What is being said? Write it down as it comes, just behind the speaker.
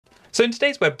So in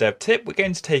today's web dev tip, we're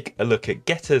going to take a look at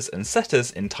getters and setters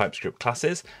in TypeScript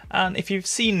classes. And if you've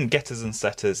seen getters and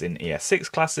setters in ES6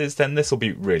 classes, then this will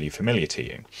be really familiar to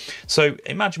you. So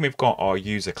imagine we've got our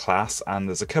user class and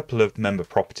there's a couple of member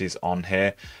properties on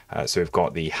here. So we've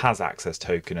got the has access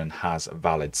token and has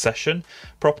valid session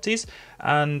properties.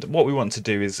 And what we want to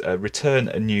do is return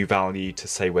a new value to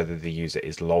say whether the user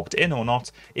is logged in or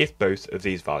not if both of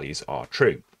these values are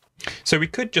true. So we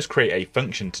could just create a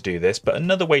function to do this, but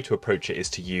another way to approach it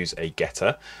is to use a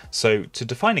getter. So to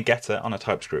define a getter on a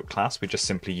TypeScript class, we just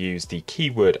simply use the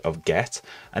keyword of get,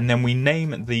 and then we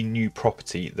name the new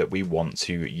property that we want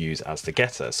to use as the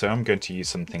getter. So I'm going to use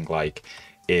something like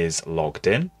is logged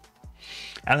in.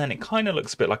 And then it kind of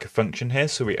looks a bit like a function here.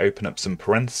 So we open up some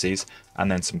parentheses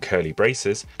and then some curly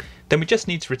braces. Then we just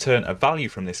need to return a value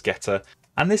from this getter.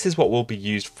 And this is what will be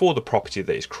used for the property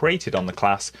that is created on the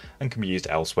class and can be used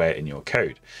elsewhere in your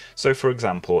code. So for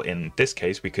example, in this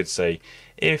case, we could say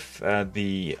if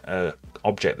the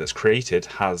object that's created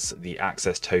has the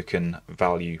access token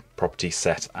value property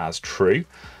set as true,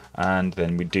 and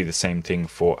then we do the same thing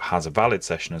for has a valid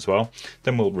session as well,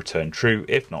 then we'll return true.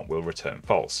 If not, we'll return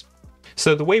false.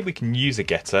 So the way we can use a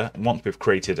getter once we've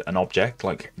created an object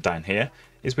like down here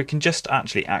is we can just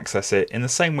actually access it in the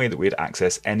same way that we'd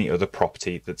access any other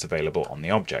property that's available on the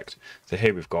object. So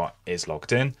here we've got is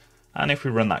logged in, and if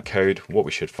we run that code, what we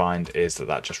should find is that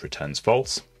that just returns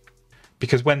false,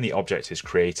 because when the object is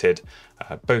created,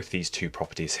 both these two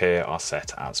properties here are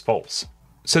set as false.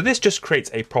 So this just creates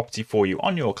a property for you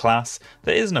on your class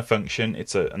that isn't a function,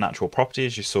 it's an actual property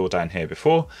as you saw down here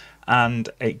before, and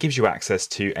it gives you access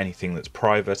to anything that's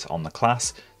private on the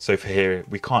class. So for here,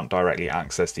 we can't directly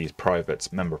access these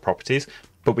private member properties,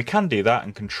 but we can do that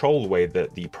and control the way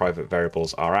that the private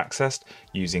variables are accessed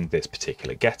using this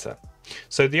particular getter.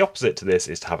 So the opposite to this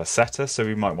is to have a setter. So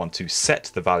we might want to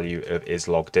set the value of is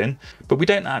logged in, but we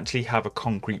don't actually have a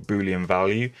concrete Boolean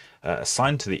value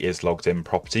assigned to the is logged in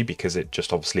property because it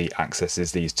just obviously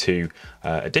accesses these two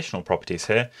additional properties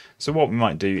here. So what we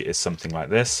might do is something like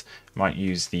this. We might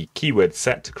use the keyword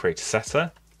set to create a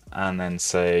setter and then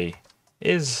say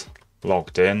is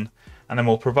logged in, and then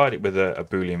we'll provide it with a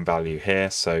Boolean value here.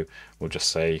 So we'll just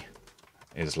say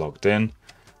is logged in.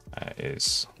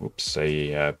 Is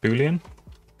a Boolean,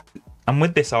 and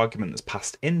with this argument that's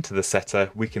passed into the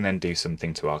setter, we can then do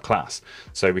something to our class.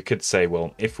 So we could say,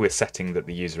 well, if we're setting that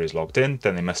the user is logged in,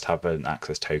 then they must have an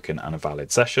access token and a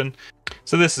valid session.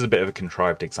 So this is a bit of a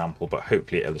contrived example, but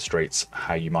hopefully it illustrates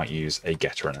how you might use a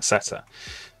getter and a setter.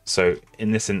 So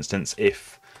in this instance,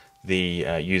 if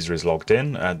the user is logged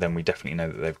in, then we definitely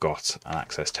know that they've got an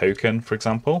access token, for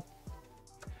example,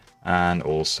 and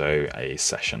also a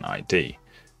session ID.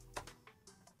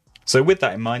 So with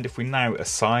that in mind, if we now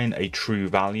assign a true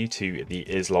value to the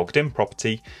is logged in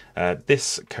property,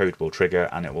 this code will trigger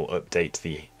and it will update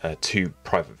the two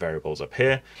private variables up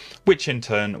here, which in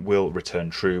turn will return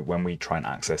true when we try and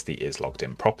access the is logged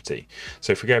in property.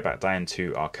 So if we go back down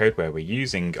to our code where we're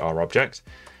using our object,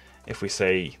 if we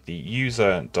say the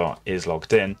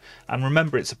user.isLoggedIn, and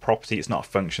remember it's a property, it's not a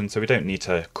function, so we don't need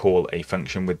to call a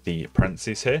function with the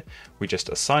parentheses here. We just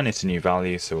assign it a new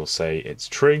value, so we'll say it's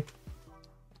true.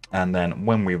 And then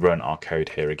when we run our code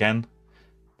here again,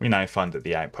 we now find that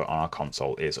the output on our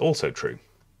console is also true.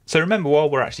 So remember, while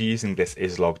we're actually using this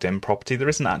is logged in property, there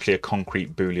isn't actually a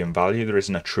concrete Boolean value. There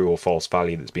isn't a true or false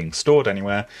value that's being stored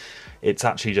anywhere. It's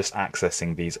actually just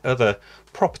accessing these other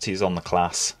properties on the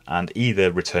class and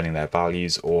either returning their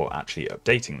values or actually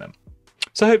updating them.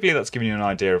 So hopefully that's given you an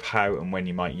idea of how and when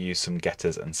you might use some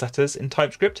getters and setters in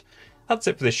TypeScript. That's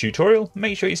it for this tutorial.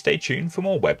 Make sure you stay tuned for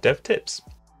more web dev tips.